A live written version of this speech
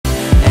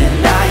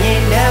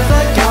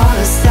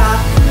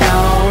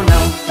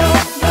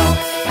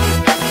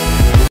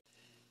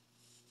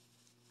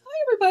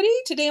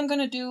today I'm going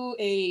to do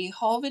a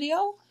haul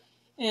video,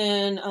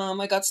 and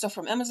I got stuff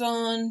from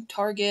Amazon,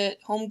 Target,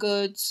 Home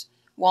Goods,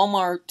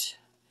 Walmart,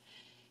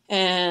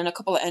 and a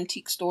couple of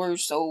antique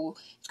stores. So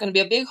it's going to be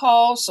a big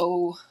haul,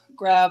 so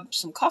grab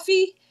some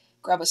coffee,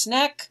 grab a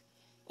snack,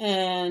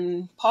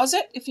 and pause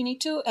it if you need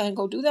to, and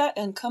go do that,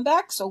 and come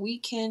back so we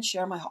can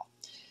share my haul.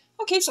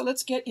 Okay, so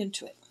let's get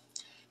into it.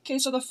 Okay,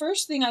 so the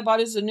first thing I bought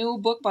is a new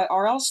book by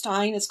R.L.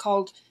 Stine. It's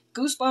called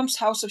Goosebumps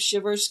House of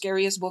Shivers,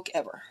 Scariest Book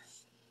Ever.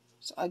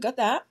 So I got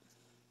that.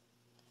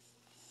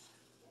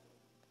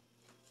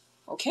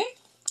 Okay.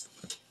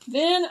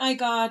 Then I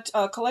got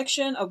a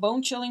collection of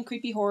bone-chilling,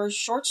 creepy horror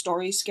short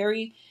stories,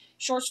 Scary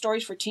Short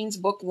Stories for Teens,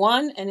 Book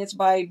 1, and it's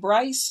by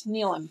Bryce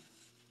Neelam.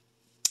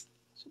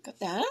 So got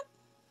that.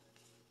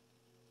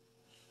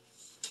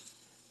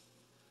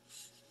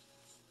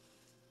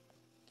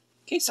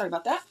 Okay, sorry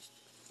about that.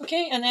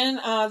 Okay, and then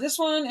this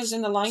one is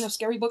in the line of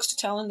scary books to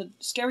tell in the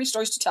scary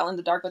stories to tell in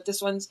the dark, but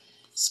this one's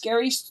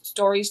Scary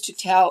Stories to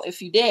Tell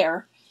If You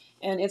Dare,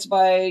 and it's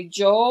by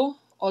Joe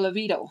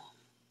Oliveto.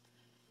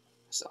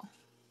 So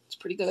it's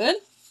pretty good.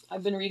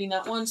 I've been reading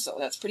that one, so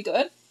that's pretty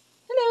good.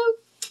 Hello.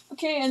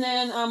 Okay, and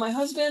then my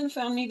husband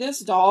found me this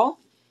doll.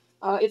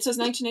 It says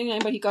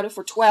 $19.99, but he got it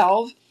for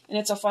 $12, and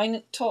it's a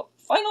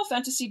Final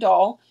Fantasy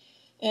doll,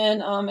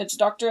 and it's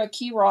Dr.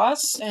 Aki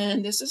Ross,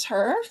 and this is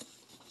her.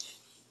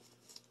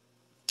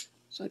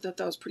 So I thought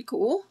that was pretty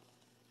cool.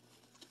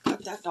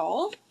 Got that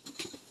doll.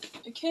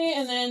 Okay,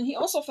 and then he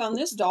also found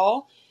this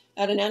doll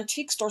at an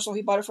antique store, so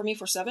he bought it for me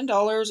for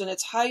 $7, and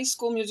it's High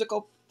School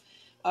Musical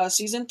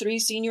Season 3,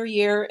 Senior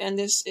Year, and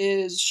this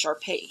is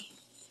Sharpay.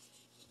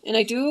 And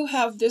I do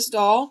have this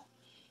doll,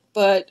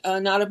 but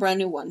not a brand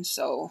new one,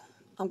 so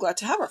I'm glad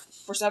to have her.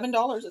 For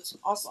 $7, it's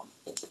awesome.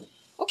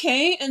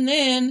 Okay, and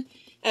then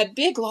at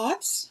Big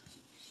Lots,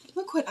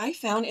 look what I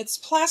found. It's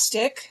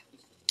plastic,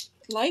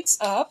 lights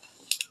up,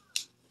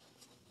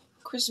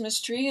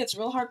 Christmas tree. It's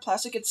real hard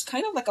plastic. It's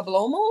kind of like a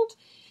blow mold,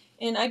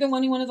 and I've been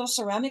wanting one of those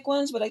ceramic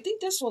ones, but I think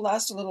this will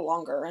last a little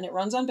longer, and it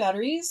runs on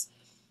batteries,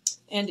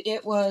 and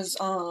it was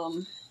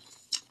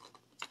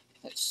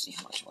let's see,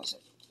 how much was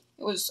it?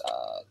 It was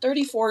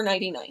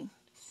 $34.99.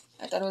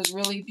 I thought it was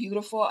really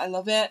beautiful. I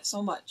love it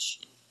so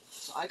much,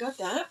 so I got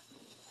that.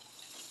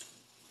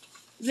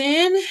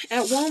 Then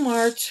at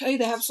Walmart, hey,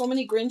 they have so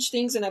many Grinch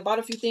things, and I bought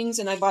a few things,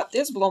 and I bought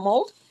this blow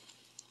mold,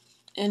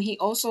 and he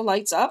also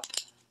lights up.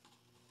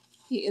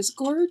 He is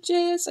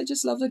gorgeous. I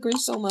just love the Grinch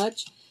so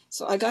much.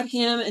 So I got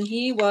him, and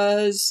he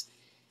was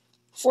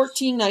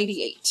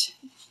 $14.98.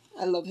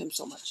 I love him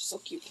so much. So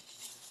cute.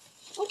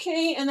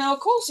 Okay, and now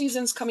cold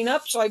season's coming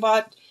up, so I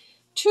bought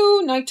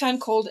 2 nighttime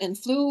cold and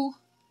flu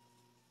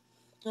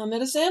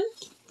medicine.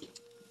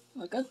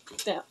 I got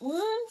that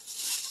one.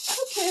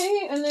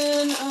 Okay, and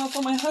then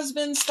for my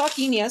husband's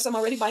stocking, yes, I'm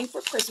already buying for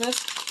Christmas.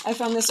 I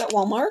found this at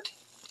Walmart.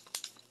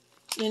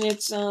 And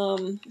it's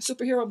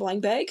superhero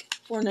blind bag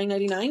for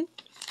 $9.99.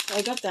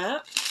 I got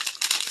that.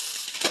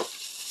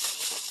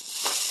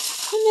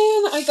 And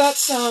then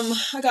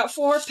I got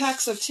 4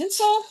 packs of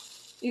tinsel.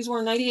 These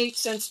were 98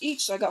 cents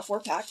each, so I got 4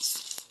 packs.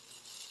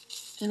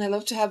 And I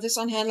love to have this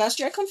on hand. Last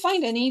year I couldn't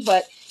find any,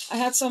 but I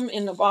had some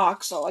in the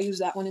box, so I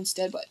used that one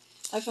instead. But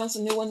I found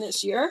some new one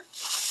this year.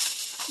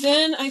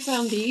 Then I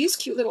found these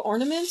cute little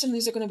ornaments, and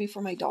these are going to be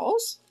for my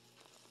dolls.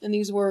 And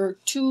these were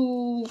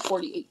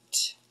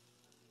 $2.48.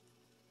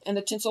 And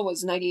the tinsel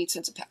was 98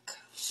 cents a pack.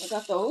 So I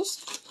got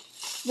those.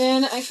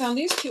 Then I found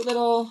these cute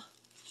little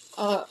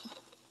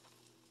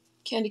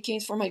candy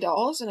canes for my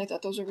dolls, and I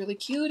thought those were really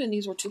cute, and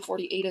these were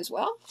 $2.48 as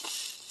well.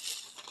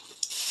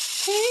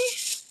 Okay.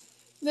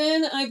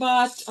 Then I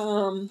bought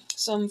some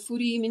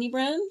Foodie mini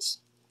brands.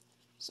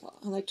 So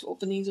I like to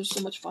open these, they're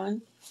so much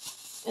fun.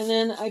 And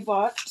then I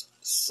bought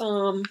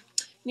some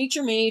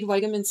Nature Made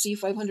Vitamin C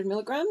 500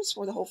 milligrams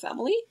for the whole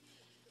family.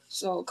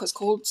 So, because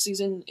cold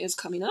season is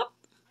coming up.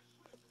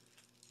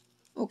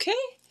 Okay.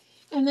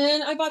 And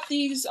then I bought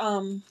these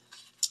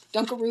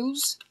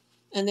Dunkaroos,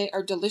 and they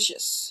are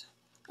delicious.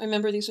 I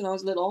remember these when I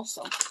was little,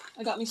 so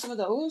I got me some of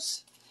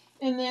those.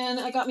 And then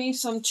I got me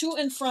some To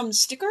and From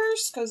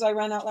stickers, because I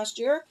ran out last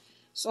year.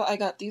 So I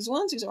got these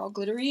ones. These are all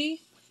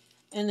glittery.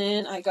 And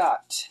then I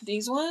got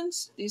these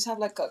ones. These have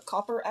like a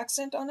copper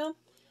accent on them.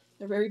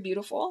 They're very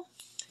beautiful.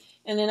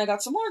 And then I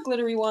got some more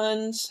glittery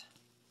ones.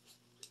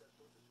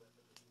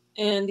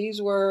 And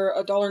these were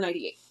 $1.98.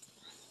 Okay.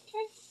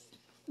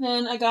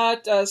 Then I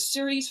got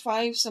Series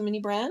 5, some mini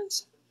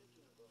brands.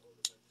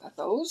 Got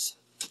those.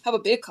 Have a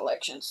big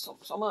collection, so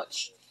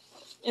much.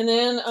 And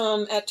then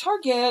at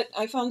Target,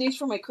 I found these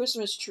for my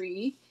Christmas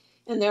tree.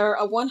 And they're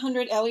a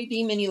 100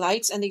 LED mini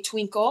lights, and they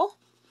twinkle.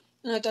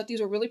 And I thought these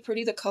were really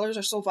pretty. The colors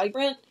are so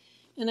vibrant,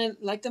 and I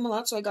like them a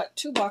lot, so I got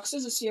 2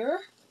 boxes this year.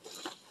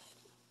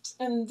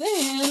 And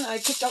then I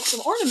picked out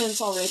some ornaments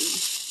already.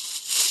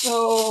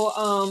 So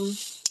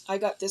I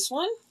got this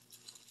one.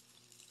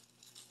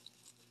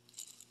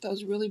 That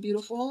was really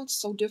beautiful. It's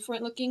so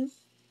different looking.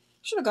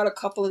 Should have got a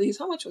couple of these.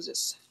 How much was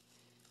this?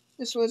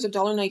 This was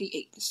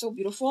 $1.98. It's so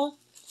beautiful.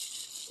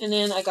 And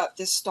then I got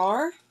this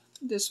star.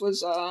 This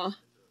was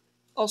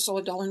also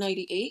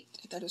 $1.98.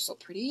 I thought it was so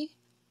pretty.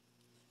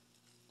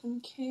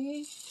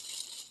 Okay.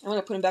 I'm going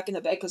to put them back in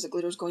the bag because the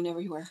glitter's going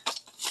everywhere.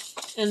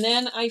 And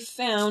then I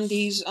found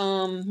these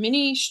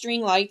mini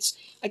string lights.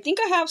 I think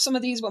I have some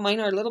of these, but mine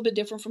are a little bit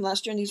different from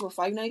last year, and these were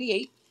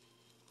 $5.98.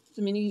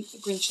 The mini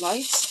Grinch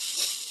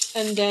lights.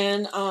 And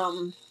then,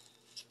 where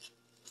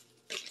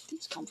did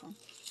these come from?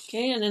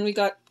 Okay, and then we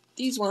got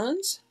these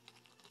ones.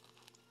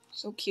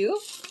 So cute.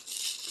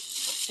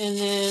 And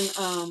then,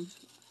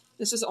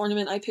 this is the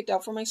ornament I picked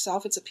out for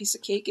myself. It's a piece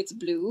of cake. It's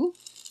blue.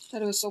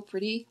 Thought it was so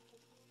pretty.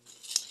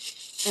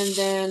 And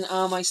then,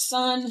 my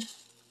son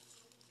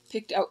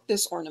picked out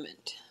this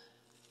ornament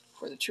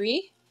for the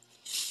tree.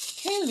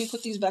 Okay, let me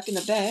put these back in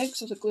the bag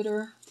so the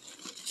glitter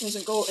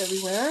doesn't go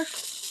everywhere.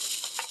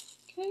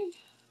 Okay.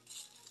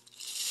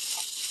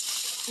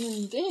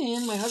 And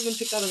then my husband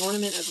picked out an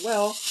ornament as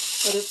well,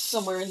 but it's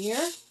somewhere in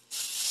here.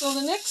 So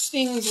the next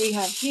things we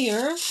have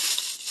here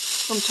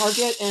from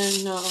Target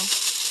and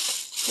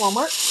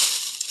Walmart.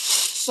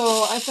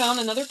 So I found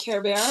another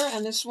Care Bear,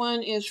 and this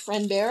one is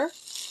Friend Bear.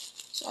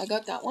 So I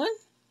got that one.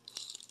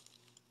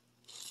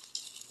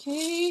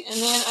 Okay, and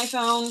then I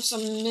found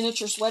some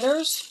miniature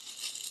sweaters.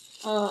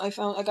 I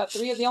got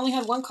 3 of, they only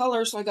had one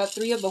color, so I got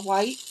 3 of the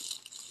white.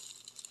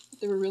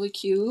 They were really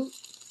cute.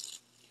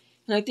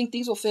 And I think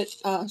these will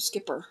fit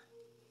Skipper.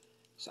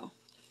 So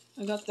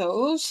I got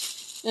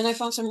those. And I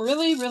found some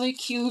really, really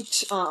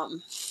cute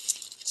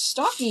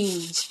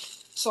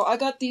stockings. So I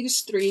got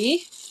these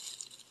 3.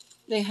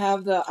 They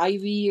have the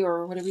ivy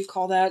or whatever you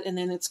call that, and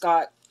then it's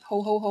got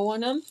ho ho ho on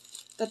them.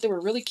 Thought they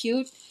were really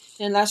cute.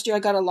 And last year I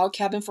got a log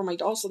cabin for my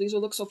doll, so these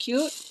would look so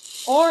cute.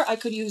 Or I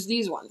could use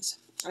these ones.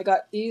 I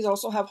got these,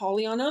 also have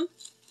holly on them.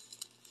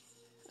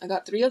 I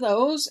got 3 of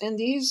those, and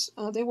these,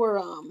 they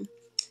were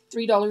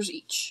 $3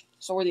 each.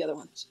 So were the other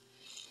ones.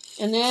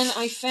 And then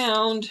I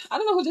found, I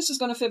don't know who this is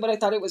going to fit, but I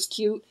thought it was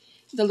cute.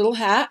 The little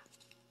hat.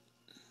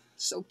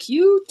 So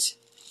cute.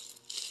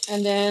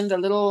 And then the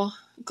little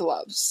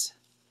gloves.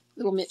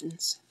 Little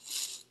mittens.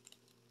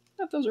 I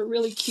thought those are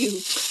really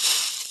cute.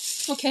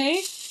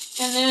 Okay.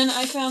 And then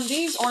I found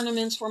these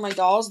ornaments for my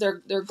dolls.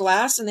 They're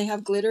glass and they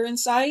have glitter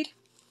inside.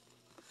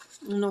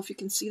 I don't know if you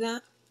can see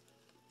that.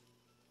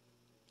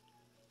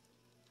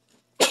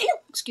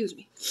 Excuse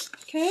me.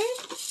 Okay.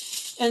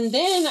 And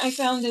then I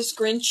found this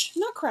Grinch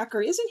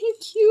Nutcracker. Isn't he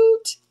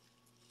cute?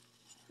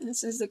 And it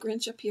says the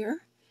Grinch up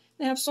here.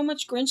 They have so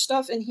much Grinch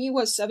stuff, and he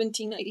was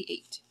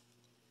 $17.98.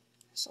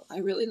 So I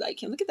really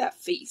like him. Look at that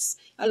face.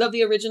 I love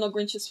the original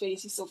Grinch's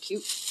face. He's so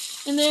cute.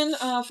 And then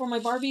for my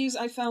Barbies,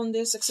 I found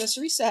this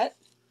accessory set.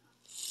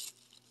 It's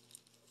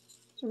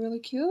really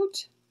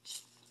cute.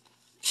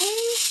 Okay.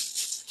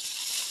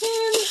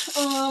 Then,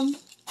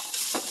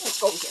 let's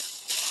go over here.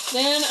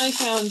 Then I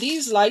found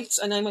these lights,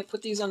 and I might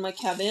put these on my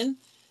cabin.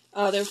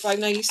 They're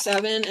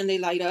 $5.97, and they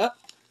light up.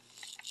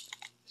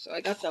 So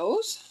I got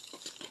those.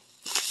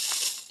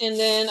 And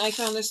then I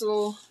found this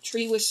little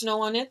tree with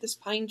snow on it, this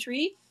pine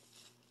tree.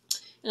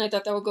 And I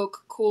thought that would go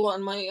cool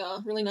on my,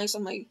 really nice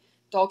on my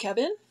doll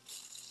cabin.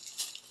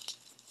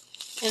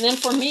 And then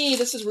for me,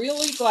 this is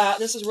really glass.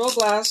 This is real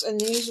glass, and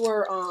these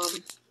were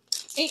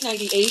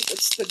 $8.98.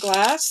 It's the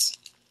glass,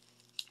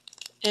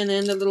 and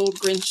then the little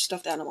Grinch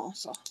stuffed animal.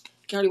 So I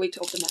can already wait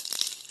to open that.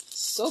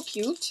 So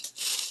cute.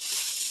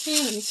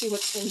 Okay, let me see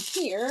what's in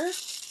here.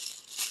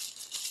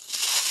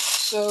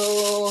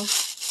 So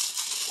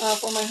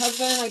for my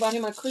husband, I bought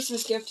him a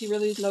Christmas gift. He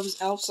really loves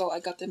Elf, so I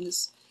got him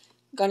this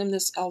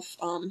Elf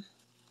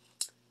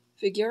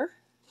figure.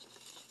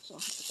 So I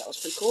thought that was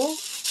pretty cool.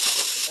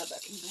 Put that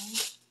back in there.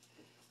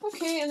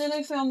 Okay, and then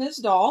I found this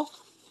doll.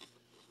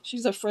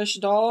 She's a fresh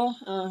doll.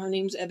 Her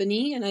name's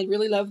Ebony, and I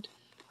really loved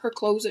her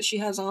clothes that she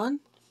has on.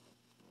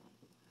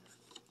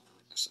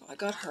 So I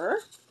got her.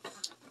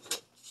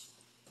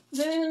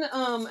 Then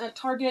at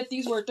Target,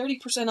 these were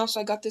 30% off,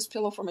 so I got this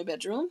pillow for my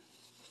bedroom.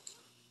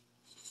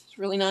 It's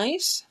really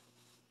nice.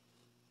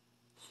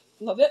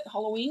 Love it.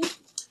 Halloween.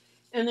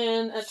 And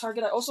then at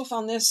Target, I also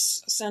found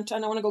this Santa,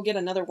 and I want to go get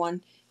another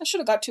one. I should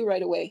have got 2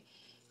 right away,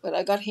 but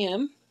I got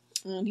him,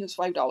 and he was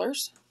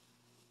 $5.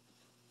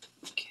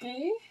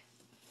 Okay.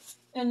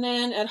 And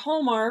then at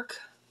Hallmark,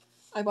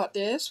 I bought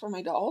this for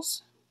my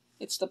dolls.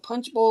 It's the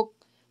punch bowl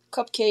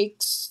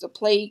cupcakes, the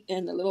plate,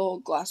 and the little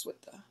glass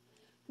with the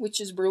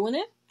witch's brew in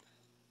it.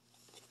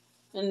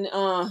 And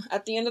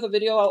at the end of the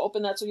video, I'll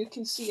open that so you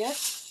can see it.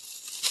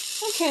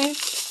 Okay.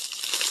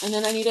 And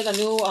then I needed a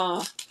new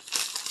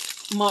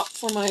mop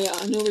for my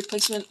new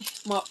replacement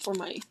mop for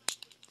my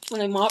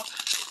when I mop.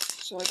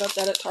 So I got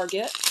that at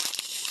Target.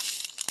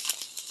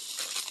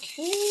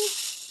 Okay.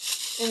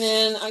 And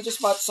then I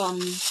just bought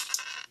some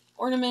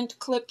ornament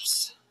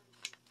clips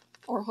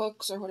or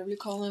hooks or whatever you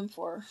call them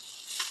for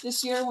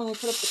this year when we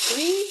put up the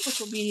tree, which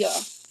will be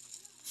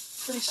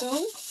pretty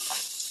soon.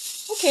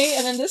 Okay,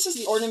 and then this is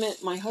the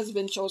ornament my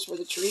husband chose for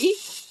the tree.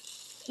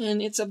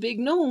 And it's a big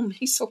gnome.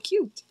 He's so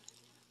cute.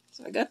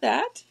 So I got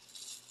that.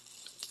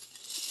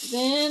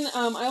 Then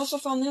I also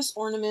found this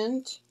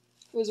ornament.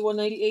 It was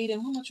 $1.98,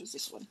 and how much was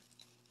this one?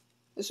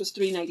 This was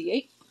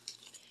 $3.98.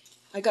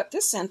 I got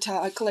this Santa.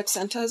 I collect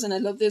Santas, and I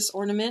love this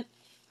ornament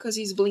because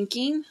he's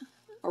blinking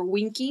or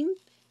winking.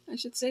 I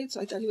should say. So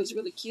I thought he was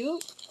really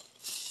cute.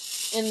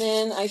 And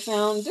then I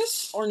found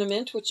this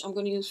ornament, which I'm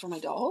going to use for my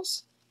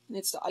dolls. And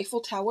it's the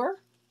Eiffel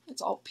Tower.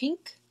 It's all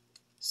pink.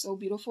 So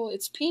beautiful.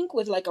 It's pink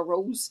with like a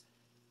rose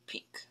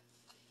pink.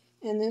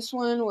 And this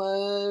one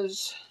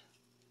was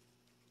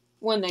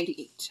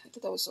 $1.98. I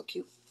thought that was so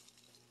cute.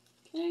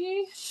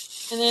 Okay.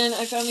 And then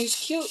I found these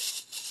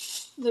cute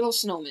little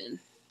snowmen.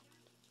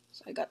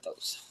 So I got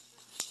those.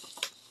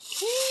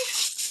 Okay.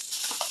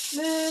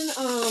 Then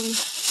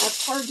at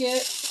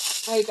Target,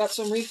 I got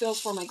some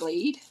refills for my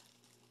Glade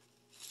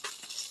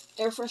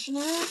air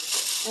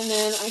freshener. And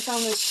then I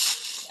found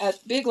this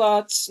at Big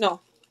Lots.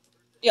 No.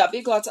 Yeah,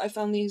 Big Lots. I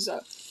found these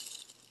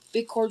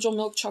big cordial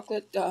milk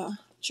chocolate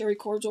cherry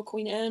cordial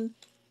Queen Anne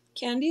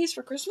candies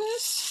for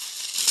Christmas.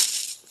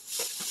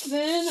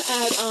 Then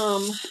at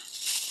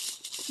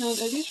no, are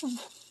these from?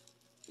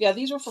 Yeah,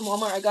 these were from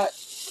Walmart. I got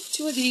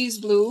 2 of these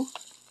blue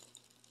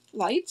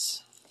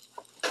lights,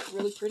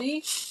 really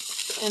pretty.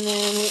 And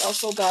then we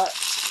also got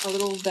a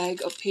little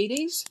bag of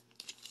Paydays.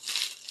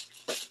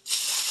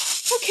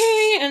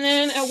 Okay, and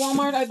then at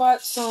Walmart I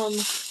bought some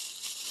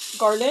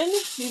garland.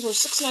 These were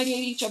 $6.98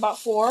 each. I bought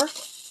 4.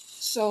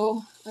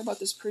 So I bought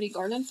this pretty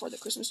garland for the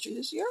Christmas tree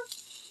this year.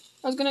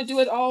 I was gonna do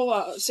it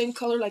all same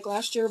color like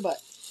last year,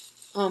 but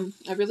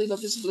I really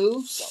love this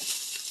blue, so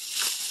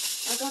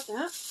I got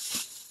that.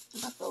 I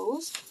got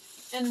those.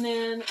 And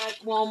then at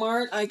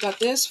Walmart I got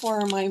this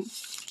for my.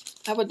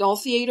 I have a doll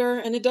theater,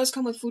 and it does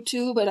come with food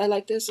too, but I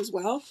like this as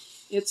well.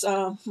 It's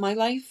My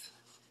Life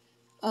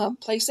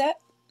playset,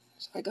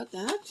 so I got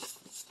that.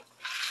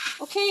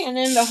 Okay, and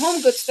then the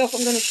home goods stuff,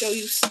 I'm going to show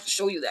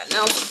you that.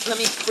 Now, let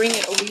me bring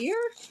it over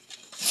here.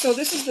 So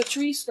this is the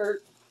tree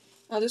skirt.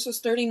 This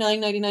was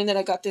 $39.99 that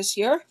I got this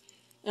year,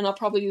 and I'll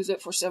probably use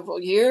it for several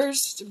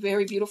years. It's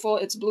very beautiful.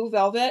 It's blue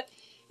velvet,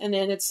 and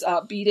then it's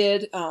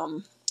beaded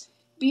and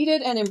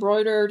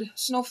embroidered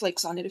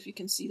snowflakes on it, if you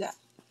can see that.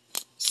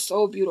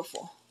 So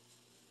beautiful.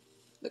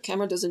 The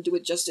camera doesn't do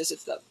it justice.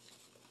 It's that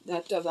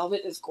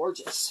velvet is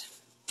gorgeous.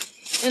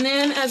 And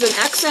then as an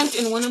accent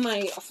in one of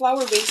my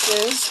flower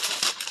vases,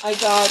 I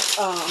got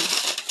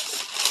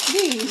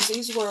these.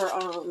 These were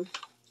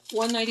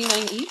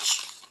 $1.99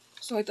 each.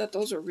 So I thought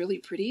those were really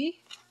pretty.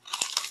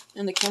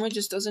 And the camera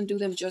just doesn't do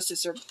them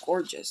justice. They're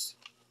gorgeous.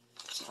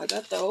 So I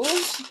got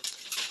those.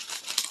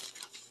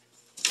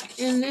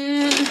 And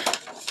then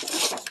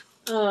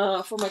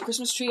for my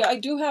Christmas tree, I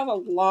do have a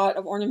lot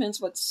of ornaments,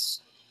 but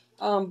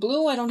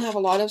blue I don't have a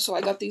lot of, so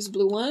I got these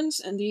blue ones,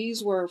 and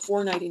these were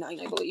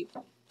 $4.99, I believe.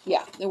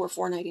 Yeah, they were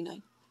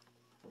 $4.99.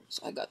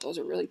 So I got those.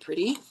 Are really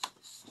pretty.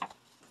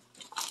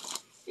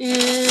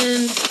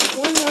 And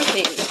one more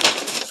thing.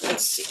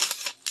 Let's see.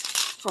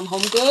 From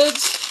Home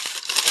Goods,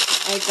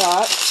 I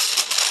got,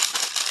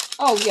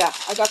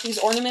 I got these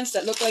ornaments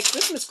that look like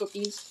Christmas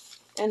cookies.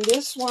 And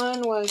this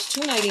one was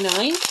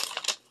 $2.99.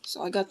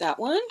 So I got that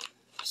one.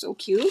 So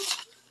cute.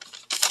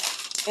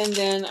 And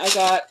then I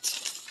got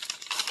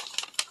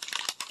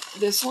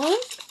this one.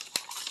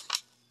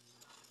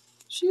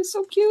 She is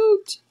so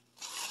cute.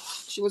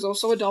 She was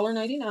also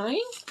 $1.99.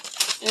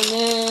 And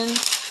then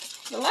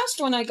the last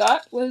one I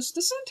got was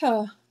the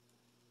Santa.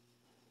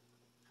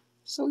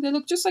 So they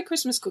look just like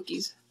Christmas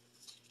cookies.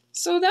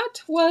 So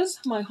that was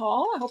my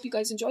haul. I hope you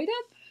guys enjoyed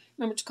it.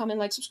 Remember to comment,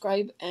 like,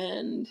 subscribe,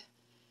 and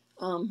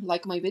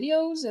like my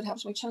videos. It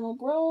helps my channel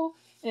grow.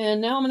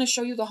 And now I'm going to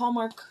show you the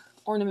Hallmark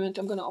ornament.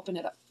 I'm going to open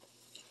it up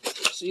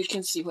so you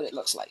can see what it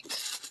looks like.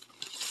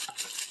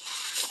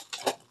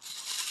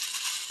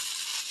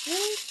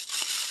 Okay.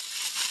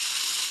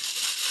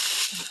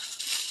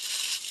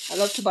 I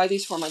love to buy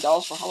these for my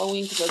dolls for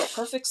Halloween because they're the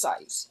perfect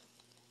size.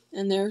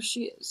 And there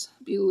she is.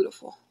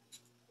 Beautiful.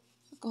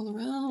 Look all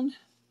around.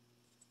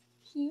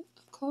 See it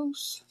up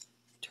close.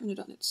 Turn it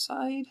on its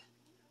side.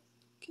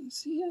 You can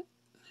see it.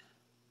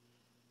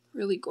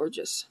 Really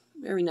gorgeous.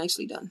 Very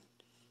nicely done.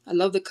 I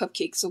love the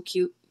cupcake. So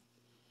cute.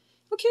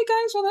 Okay,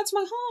 guys. Well, that's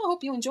my haul. I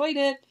hope you enjoyed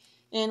it.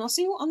 And I'll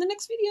see you on the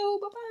next video.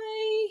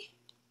 Bye-bye.